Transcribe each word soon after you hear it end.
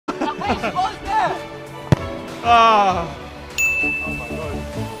Ah!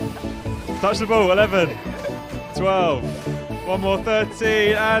 Touch the ball, 11, 12, one more,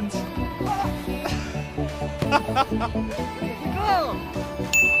 13, and...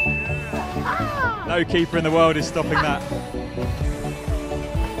 No keeper in the world is stopping that.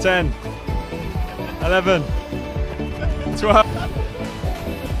 10, 11, 12.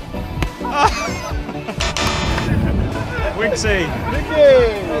 Winksy,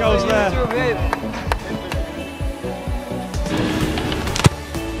 goals there.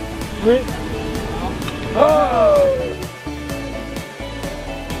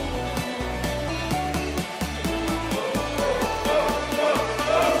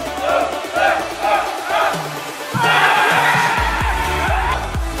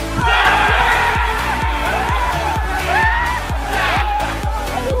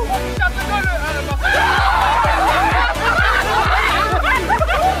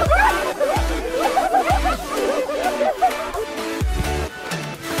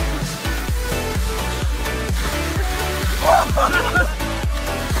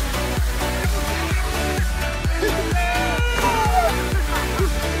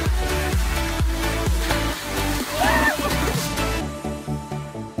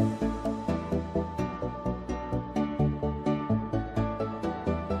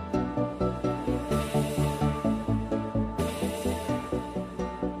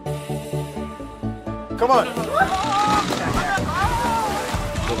 Come on! So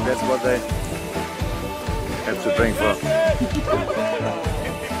that's what they have to drink for.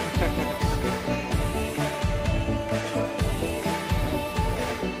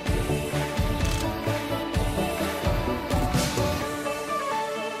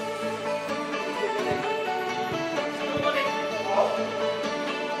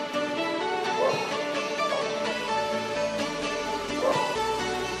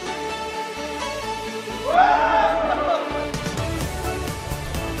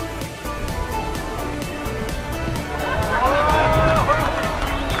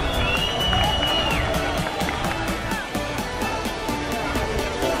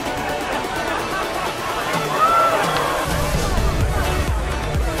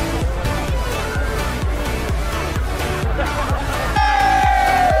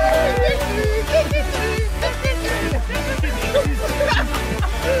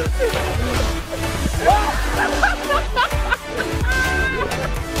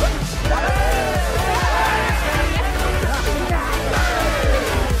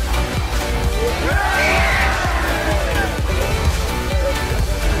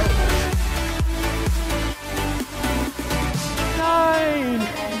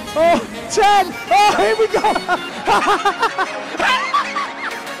 Oh, 10! Oh, here we go!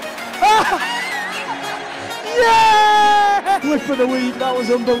 Yeah! Whip of the week, that was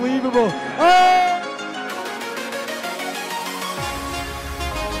unbelievable. Oh!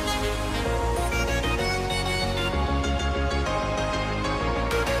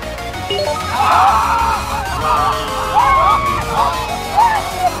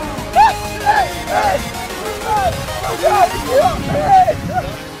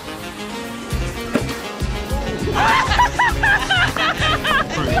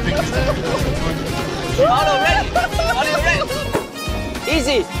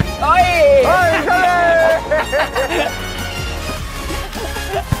 Easy!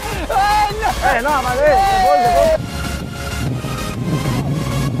 No, madre,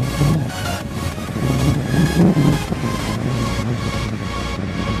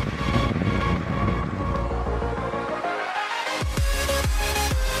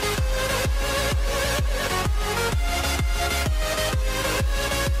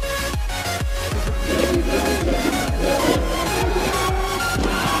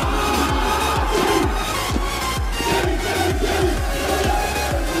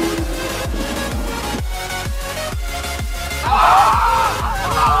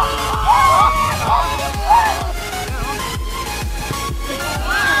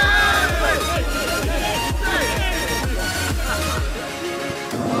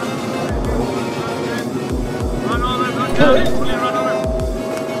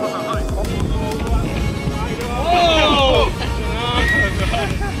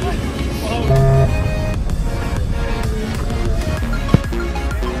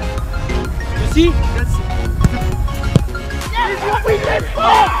 See? It's what we live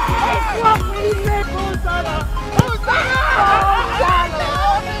for! It's what we live for, Hosanna! Hosanna!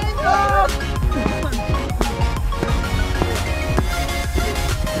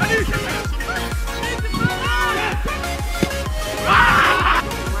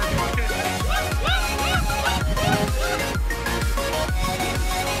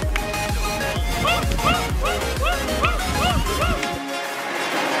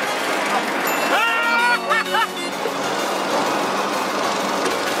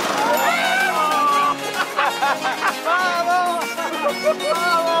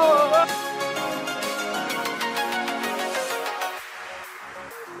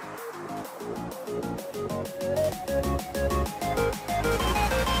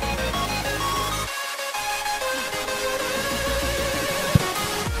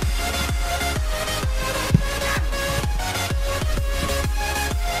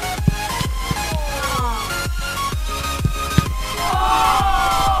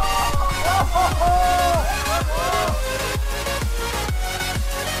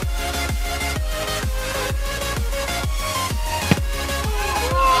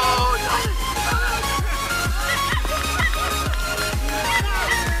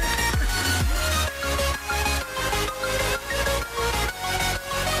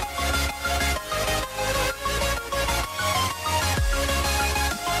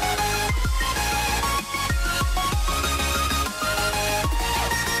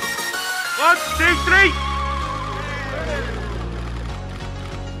 One, two, three.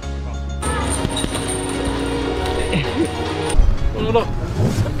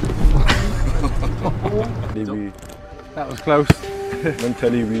 That was close.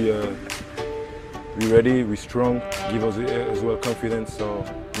 Mentally, we ready, we strong. Give us as well confidence. So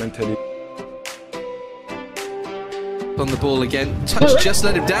mentally. On the ball again, touch just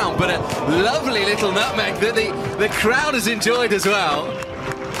let him down, but a lovely little nutmeg that the crowd has enjoyed as well.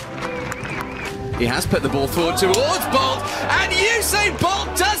 He has put the ball forward towards Bolt, and Usain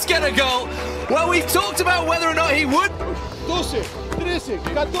Bolt does get a goal. Well, we've talked about whether or not he would. 12, 13,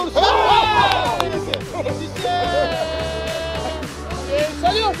 14. ¡Ah!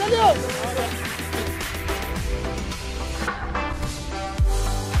 ¡Salió, salió!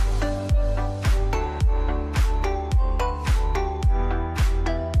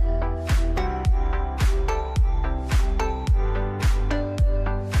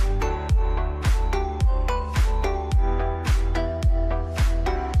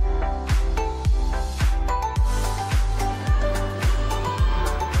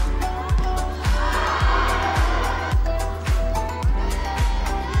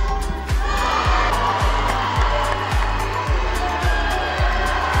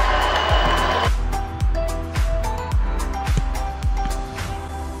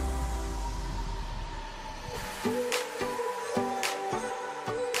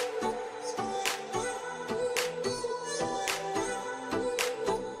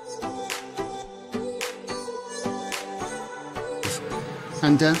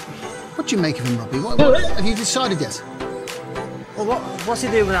 And what do you make of him, Robbie? What have you decided yet? Well, what's he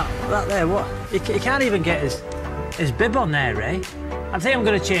doing with that there? What? He can't even get his bib on there, Ray. I think I'm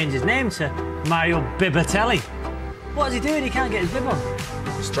going to change his name to Mario Bibatelli. What is he doing? He can't get his bib on.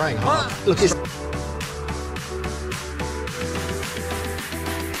 He's trying hard. Look,